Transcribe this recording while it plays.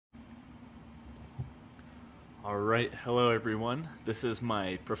Alright, hello everyone. This is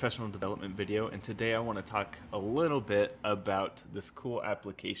my professional development video, and today I want to talk a little bit about this cool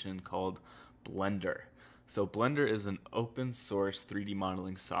application called Blender. So Blender is an open source 3D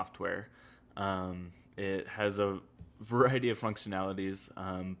modeling software. It has a variety of functionalities,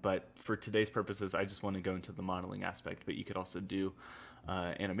 but for today's purposes I just want to go into the modeling aspect, but you could also do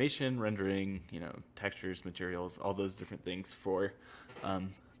animation, rendering, textures, materials, all those different things for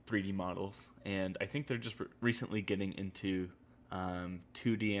 3D models, and I think they're just recently getting into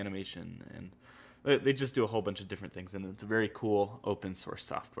 2D animation, and they just do a whole bunch of different things, and it's a very cool open source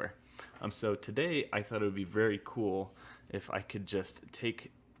software. So today I thought it would be very cool if I could just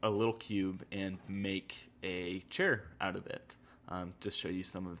take a little cube and make a chair out of it. Just show you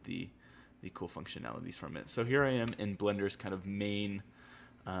some of the cool functionalities from it. So here I am in Blender's kind of main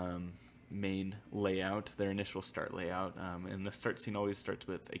layout, their initial start layout, and the start scene always starts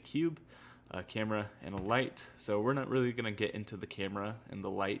with a cube, a camera, and a light. So we're not really going to get into the camera and the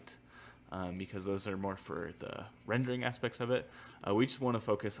light because those are more for the rendering aspects of it. We just want to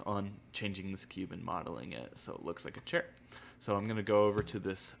focus on changing this cube and modeling it so it looks like a chair. So I'm going to go over to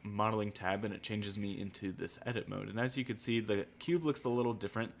this modeling tab, and it changes me into this edit mode. And as you can see, the cube looks a little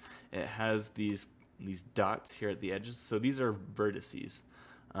different. It has these dots here at the edges, so these are vertices.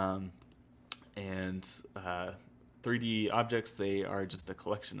 And 3D objects, they are just a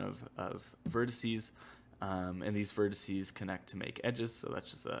collection of vertices, and these vertices connect to make edges, so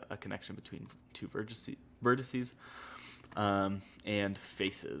that's just a connection between two vertices, and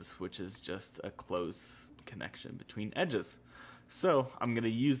faces, which is just a close connection between edges. So I'm going to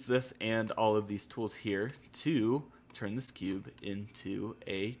use this and all of these tools here to turn this cube into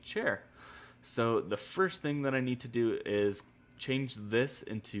a chair. So the first thing that I need to do is change this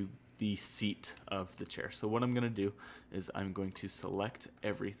into the seat of the chair. So what I'm going to do is I'm going to select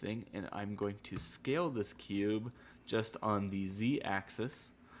everything, and I'm going to scale this cube just on the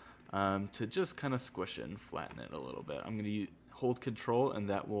z-axis to just kind of squish it and flatten it a little bit. I'm going to hold control, and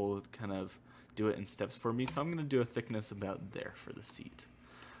that will kind of do it in steps for me. So I'm going to do a thickness about there for the seat.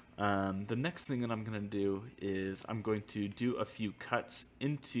 The next thing that I'm going to do is I'm going to do a few cuts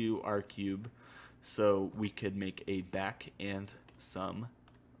into our cube so we could make a back and some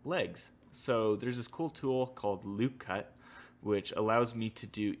legs. So there's this cool tool called Loop Cut, which allows me to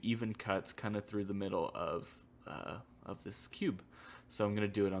do even cuts kind of through the middle of this cube. So I'm going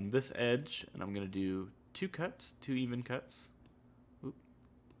to do it on this edge, and I'm going to do two even cuts. Oop,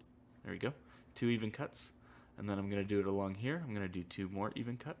 there we go, 2 even cuts, and then I'm going to do it along here. I'm going to do 2 more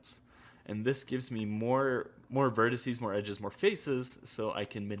even cuts, and this gives me more vertices, more edges, more faces, so I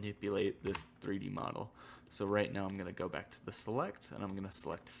can manipulate this 3D model. So right now I'm going to go back to the select, and I'm going to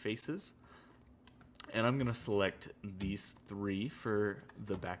select faces, and I'm going to select these 3 for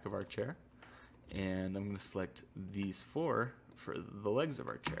the back of our chair, and I'm going to select these 4 for the legs of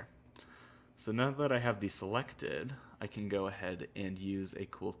our chair. So now that I have these selected, I can go ahead and use a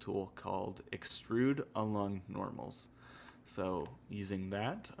cool tool called Extrude Along Normals. So using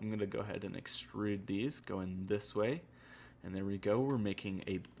that, I'm going to go ahead and extrude these going this way. And there we go, we're making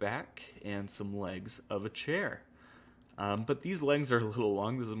a back and some legs of a chair. But these legs are a little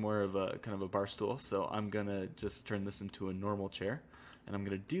long. This is more of a kind of a bar stool, so I'm going to just turn this into a normal chair. And I'm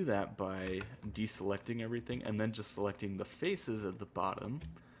going to do that by deselecting everything and then just selecting the faces at the bottom.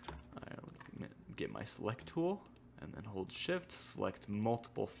 Get my select tool, and then hold shift, select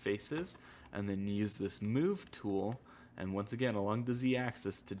multiple faces, and then use this move tool, and once again along the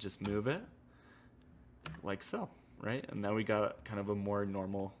z-axis to just move it like so, right? And now we got kind of a more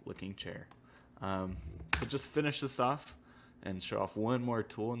normal looking chair. To just finish this off and show off one more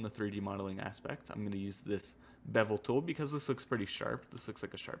tool in the 3D modeling aspect, I'm going to use this bevel tool because this looks pretty sharp. This looks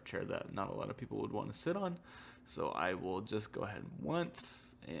like a sharp chair that not a lot of people would want to sit on. So I will just go ahead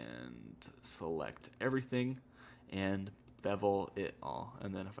once and select everything and bevel it all.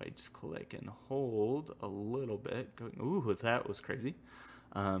 And then if I just click and hold a little bit, ooh, that was crazy.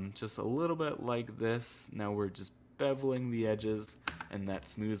 Just a little bit like this. Now we're just beveling the edges, and that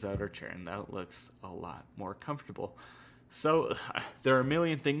smooths out our chair, and that looks a lot more comfortable. So there are a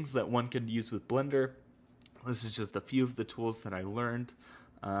million things that one could use with Blender. This is just a few of the tools that I learned,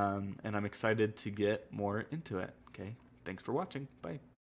 and I'm excited to get more into it. Okay, thanks for watching. Bye.